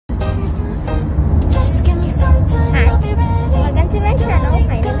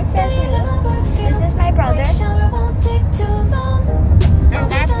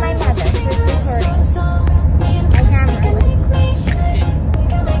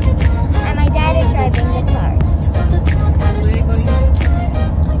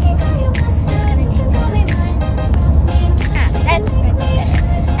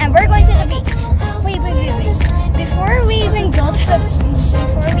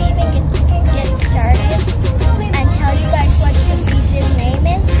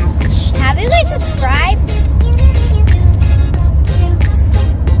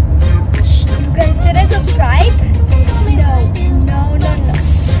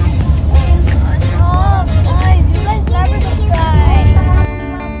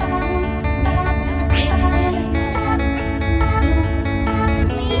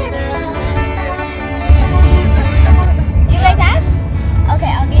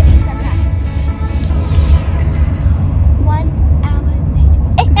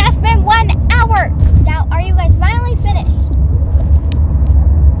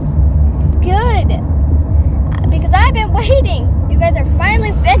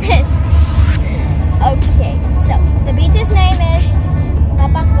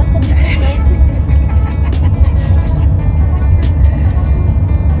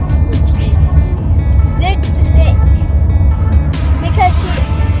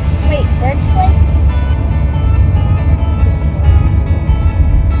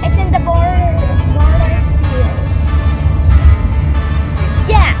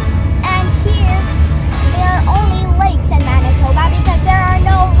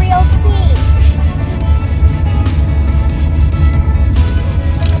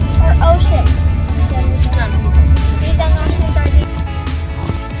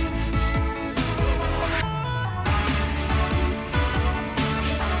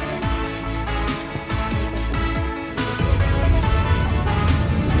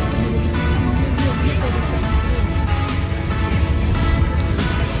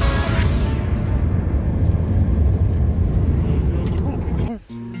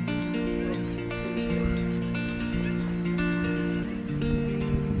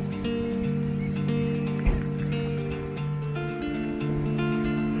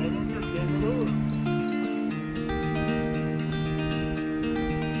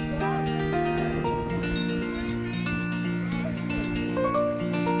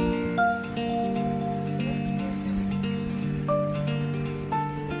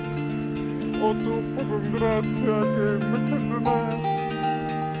Grazie, che mi perdonare.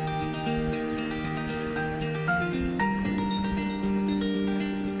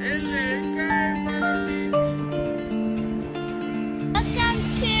 Welcome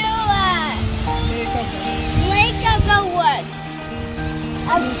to Lake of the Woods. A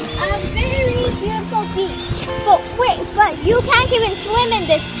very beautiful beach. But wait, but you can't even swim in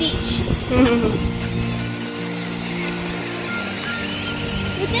this beach.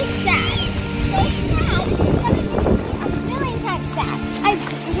 Which is sad. So sad. A million times sad. I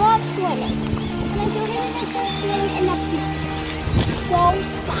love swimming. And I don't even like to swim in the beach. So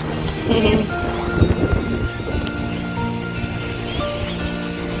sad.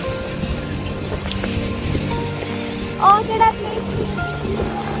 Oh, did I play?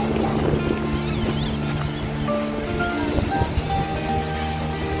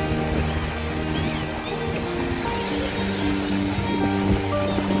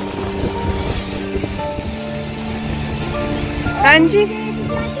 हाँ जी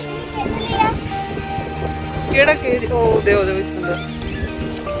केड़ा cage ओहदे विच हुंदा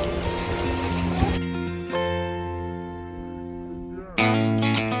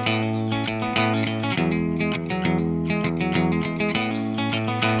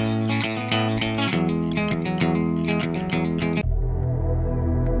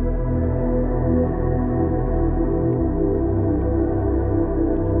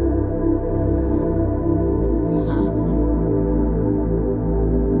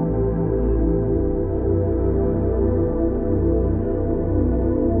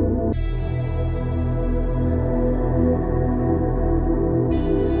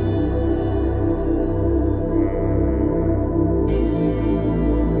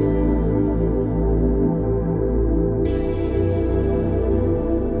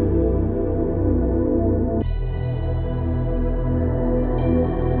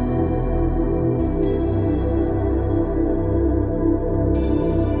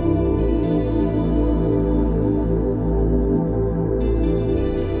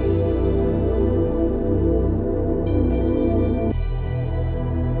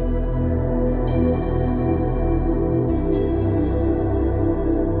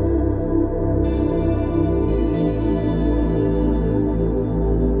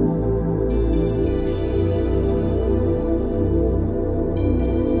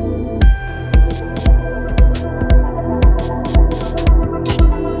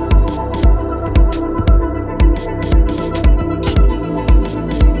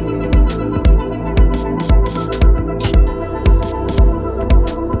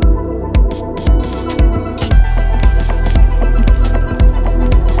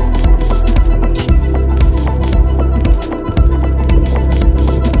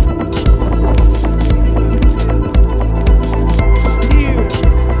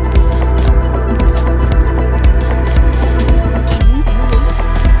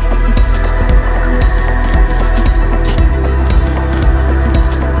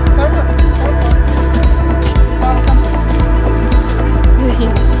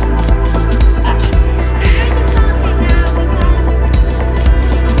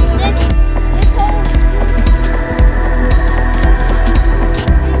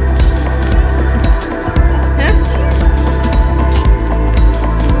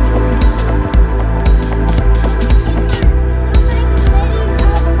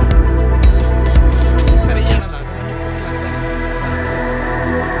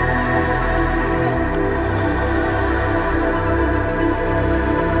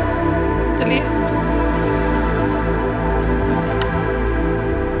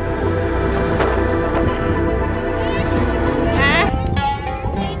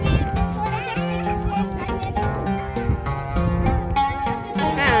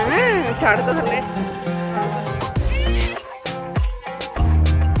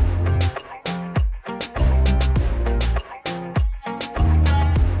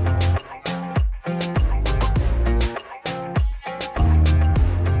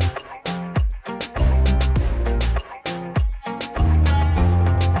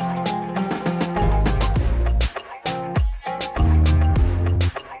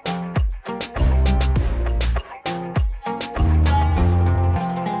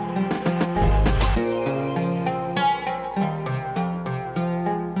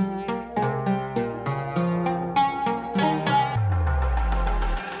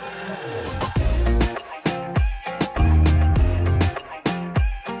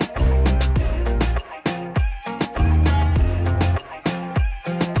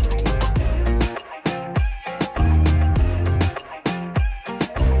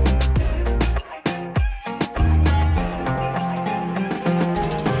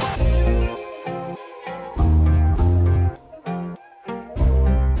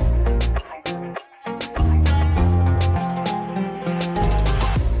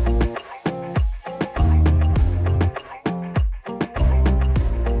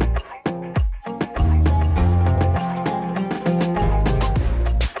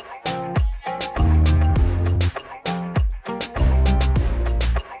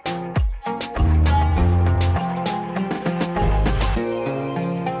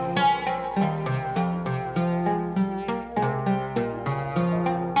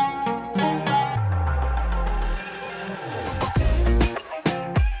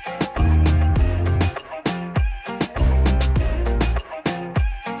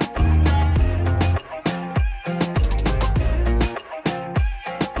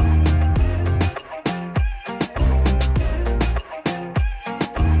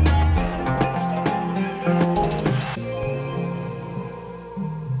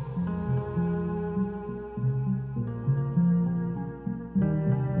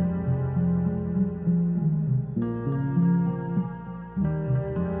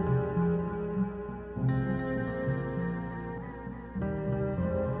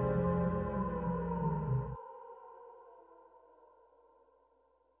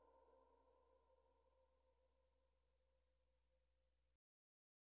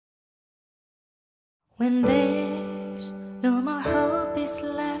When there's no more hope is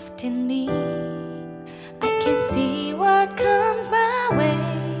left in me, I can see what comes my way,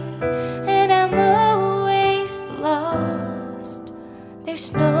 and I'm always lost.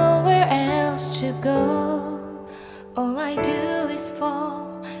 There's nowhere else to go. All I do is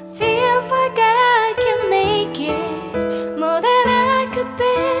fall. Feels like I can make it more than I could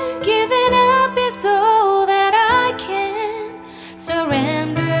bear. Giving up is all that I can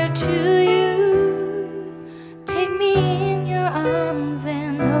surrender to you. Take me in your arms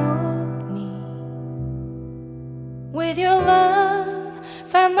and hold me. With your love,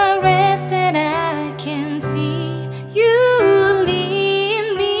 find my